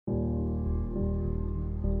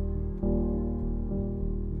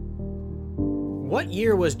What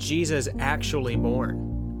year was Jesus actually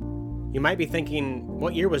born? You might be thinking,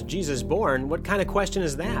 what year was Jesus born? What kind of question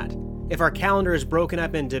is that? If our calendar is broken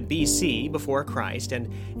up into BC, before Christ, and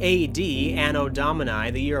AD, Anno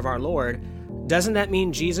Domini, the year of our Lord, doesn't that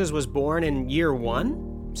mean Jesus was born in year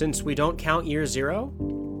 1, since we don't count year 0?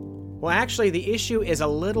 Well, actually, the issue is a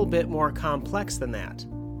little bit more complex than that.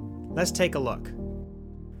 Let's take a look.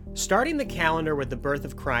 Starting the calendar with the birth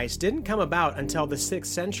of Christ didn't come about until the 6th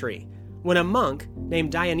century, when a monk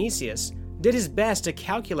named Dionysius did his best to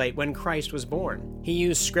calculate when Christ was born. He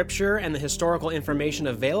used scripture and the historical information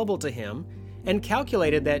available to him and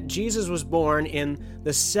calculated that Jesus was born in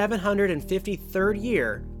the 753rd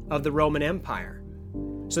year of the Roman Empire.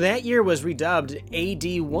 So that year was redubbed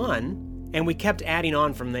AD 1, and we kept adding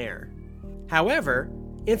on from there. However,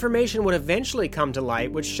 information would eventually come to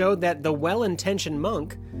light which showed that the well-intentioned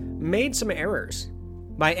monk made some errors.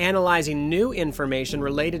 By analyzing new information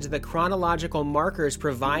related to the chronological markers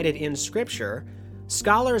provided in Scripture,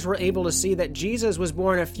 scholars were able to see that Jesus was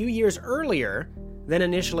born a few years earlier than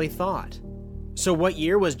initially thought. So what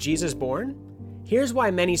year was Jesus born? Here's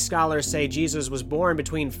why many scholars say Jesus was born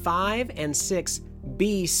between 5 and 6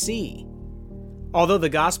 BC. Although the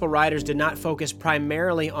Gospel writers did not focus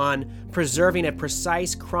primarily on preserving a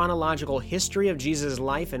precise chronological history of Jesus'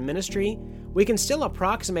 life and ministry, we can still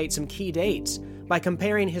approximate some key dates by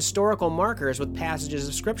comparing historical markers with passages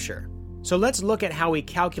of Scripture. So let's look at how we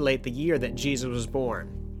calculate the year that Jesus was born.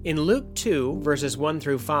 In Luke 2, verses 1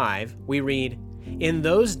 through 5, we read, "In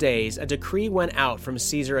those days a decree went out from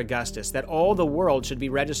Caesar Augustus that all the world should be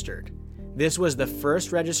registered. This was the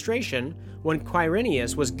first registration when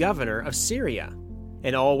Quirinius was governor of Syria.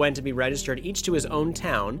 And all went to be registered, each to his own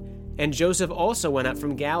town. And Joseph also went up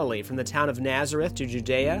from Galilee, from the town of Nazareth to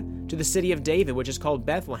Judea, to the city of David, which is called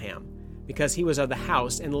Bethlehem, because he was of the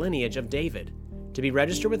house and lineage of David, to be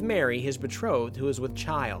registered with Mary, his betrothed, who was with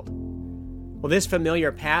child." Well, this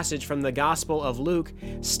familiar passage from the Gospel of Luke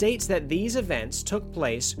states that these events took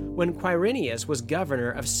place when Quirinius was governor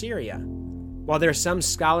of Syria. While there's some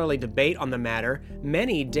scholarly debate on the matter,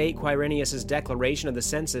 many date Quirinius' declaration of the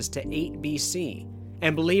census to 8 BC,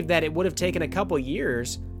 and believe that it would have taken a couple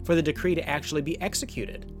years for the decree to actually be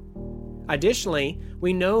executed. Additionally,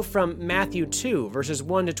 we know from Matthew 2, verses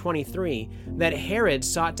 1 to 23, that Herod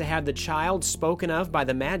sought to have the child spoken of by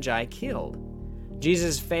the Magi killed.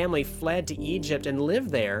 Jesus' family fled to Egypt and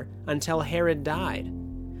lived there until Herod died.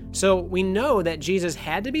 So we know that Jesus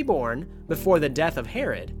had to be born before the death of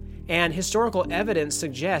Herod, and historical evidence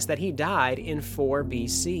suggests that he died in 4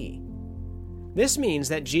 BC. This means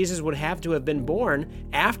that Jesus would have to have been born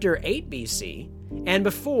after 8 BC and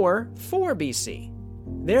before 4 BC.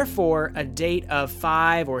 Therefore, a date of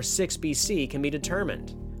 5 or 6 BC can be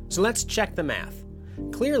determined. So let's check the math.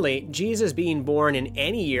 Clearly, Jesus being born in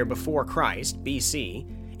any year before Christ, BC,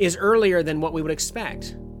 is earlier than what we would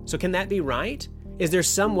expect. So can that be right? Is there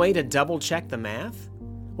some way to double-check the math?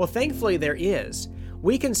 Well, thankfully there is.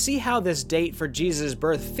 We can see how this date for Jesus'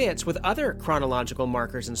 birth fits with other chronological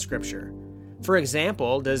markers in Scripture. For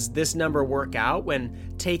example, does this number work out when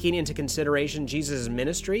taking into consideration Jesus'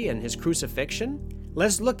 ministry and his crucifixion?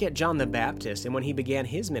 Let's look at John the Baptist and when he began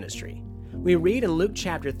his ministry. We read in Luke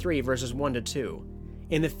chapter 3, verses 1 to 2,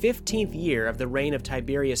 "In the 15th year of the reign of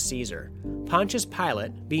Tiberius Caesar, Pontius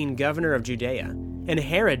Pilate being governor of Judea, and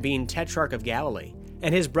Herod being tetrarch of Galilee,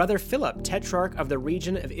 and his brother Philip, tetrarch of the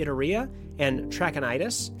region of Iturea and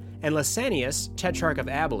Trachonitis, and Lysanias, tetrarch of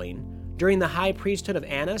Abilene, during the high priesthood of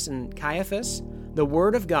Annas and Caiaphas, the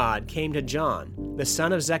word of God came to John, the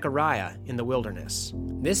son of Zechariah, in the wilderness."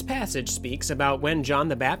 This passage speaks about when John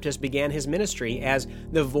the Baptist began his ministry as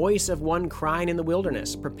the voice of one crying in the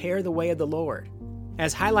wilderness, "Prepare the way of the Lord."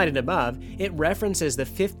 As highlighted above, it references the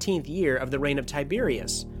 15th year of the reign of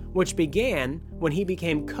Tiberius, which began when he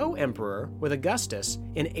became co-emperor with Augustus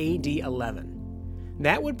in AD 11.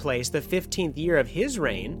 That would place the 15th year of his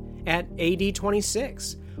reign at AD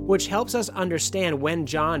 26, which helps us understand when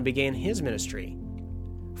John began his ministry.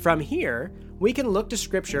 From here, we can look to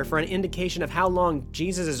Scripture for an indication of how long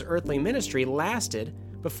Jesus' earthly ministry lasted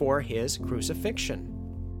before his crucifixion.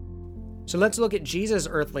 So let's look at Jesus'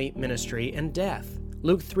 earthly ministry and death.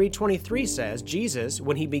 Luke 3:23 says Jesus,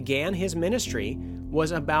 when he began his ministry,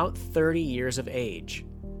 was about 30 years of age.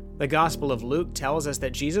 The Gospel of Luke tells us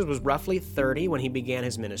that Jesus was roughly 30 when he began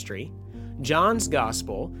his ministry. John's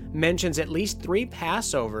Gospel mentions at least 3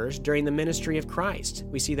 Passovers during the ministry of Christ.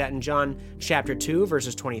 We see that in John chapter 2,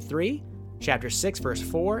 verses 23, chapter 6, verse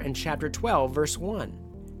 4, and chapter 12, verse 1.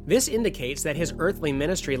 This indicates that his earthly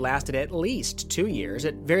ministry lasted at least 2 years.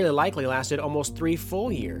 It very likely lasted almost 3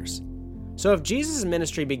 full years. So if Jesus'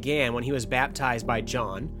 ministry began when he was baptized by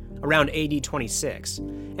John, around AD 26,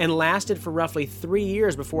 and lasted for roughly 3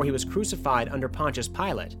 years before he was crucified under Pontius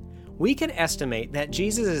Pilate, we can estimate that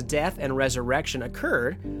Jesus' death and resurrection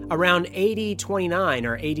occurred around AD 29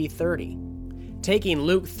 or AD 30. Taking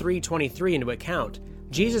Luke 3:23 into account,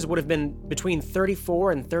 Jesus would have been between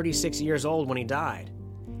 34 and 36 years old when he died.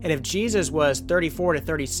 And if Jesus was 34 to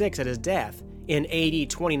 36 at his death in AD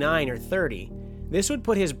 29 or 30, this would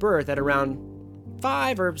put his birth at around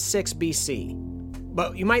 5 or 6 BC.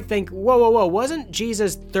 But you might think, whoa, wasn't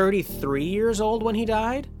Jesus 33 years old when he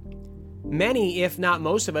died? Many, if not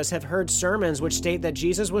most of us, have heard sermons which state that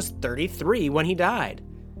Jesus was 33 when he died.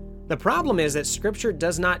 The problem is that Scripture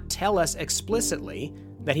does not tell us explicitly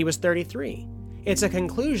that he was 33. It's a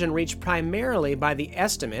conclusion reached primarily by the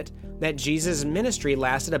estimate that Jesus' ministry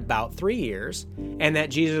lasted about 3 years, and that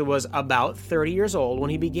Jesus was about 30 years old when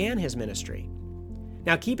he began his ministry.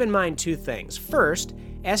 Now keep in mind two things. First,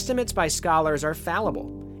 estimates by scholars are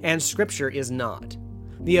fallible, and Scripture is not.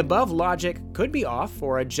 The above logic could be off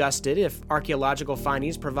or adjusted if archaeological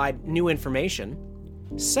findings provide new information.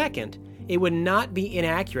 Second, it would not be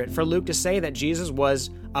inaccurate for Luke to say that Jesus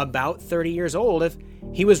was about 30 years old if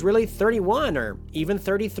he was really 31 or even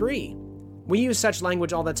 33. We use such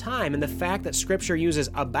language all the time, and the fact that Scripture uses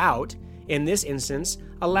about in this instance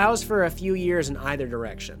allows for a few years in either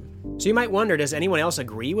direction. So you might wonder, does anyone else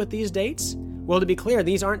agree with these dates? Well, to be clear,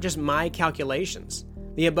 these aren't just my calculations.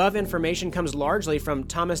 The above information comes largely from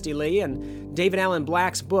Thomas D. Lee and David Allen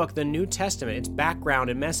Black's book, The New Testament, its background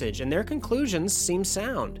and message, and their conclusions seem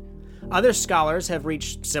sound. Other scholars have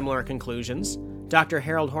reached similar conclusions. Dr.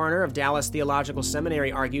 Harold Horner of Dallas Theological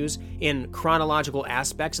Seminary argues in Chronological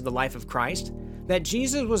Aspects of the Life of Christ that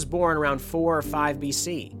Jesus was born around 4 or 5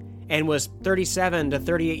 BC and was 37 to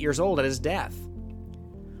 38 years old at his death.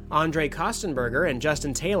 Andre Kostenberger and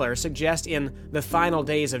Justin Taylor suggest in The Final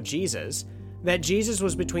Days of Jesus that Jesus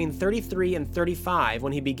was between 33 and 35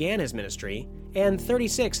 when he began his ministry, and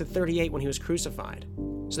 36 to 38 when he was crucified.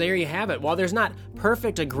 So there you have it. While there's not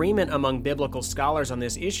perfect agreement among biblical scholars on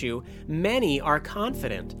this issue, many are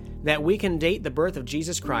confident that we can date the birth of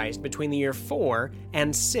Jesus Christ between the year 4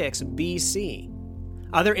 and 6 BC.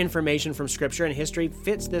 Other information from Scripture and history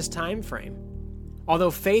fits this time frame.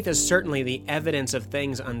 Although faith is certainly the evidence of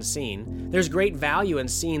things unseen, there's great value in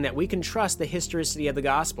seeing that we can trust the historicity of the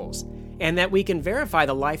Gospels, and that we can verify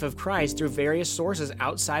the life of Christ through various sources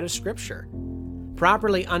outside of Scripture.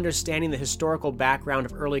 Properly understanding the historical background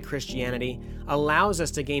of early Christianity allows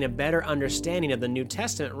us to gain a better understanding of the New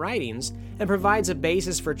Testament writings and provides a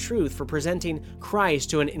basis for truth for presenting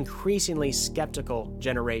Christ to an increasingly skeptical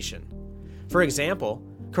generation. For example,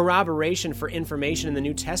 corroboration for information in the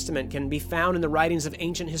New Testament can be found in the writings of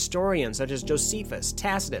ancient historians such as Josephus,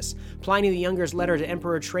 Tacitus, Pliny the Younger's letter to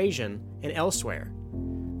Emperor Trajan, and elsewhere.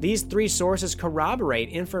 These three sources corroborate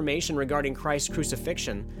information regarding Christ's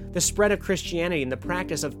crucifixion, the spread of Christianity, and the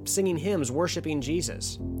practice of singing hymns worshiping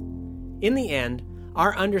Jesus. In the end,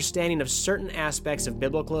 our understanding of certain aspects of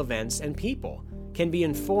biblical events and people can be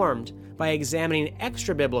informed by examining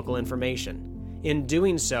extra-biblical information. In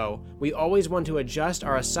doing so, we always want to adjust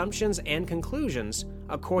our assumptions and conclusions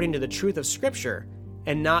according to the truth of Scripture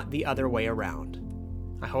and not the other way around.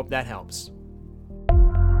 I hope that helps.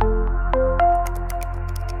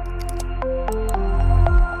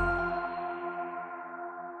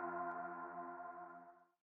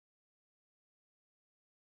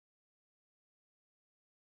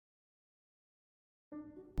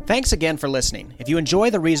 Thanks again for listening. If you enjoy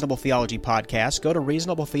the Reasonable Theology podcast, go to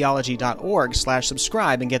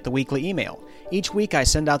reasonabletheology.org/subscribe and get the weekly email. Each week I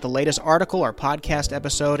send out the latest article or podcast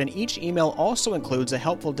episode, and each email also includes a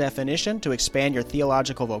helpful definition to expand your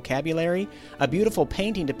theological vocabulary, a beautiful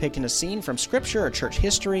painting depicting a scene from Scripture or church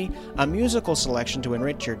history, a musical selection to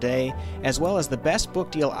enrich your day, as well as the best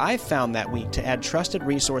book deal I've found that week to add trusted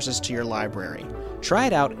resources to your library. Try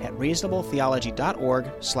it out at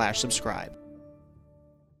reasonabletheology.org/subscribe.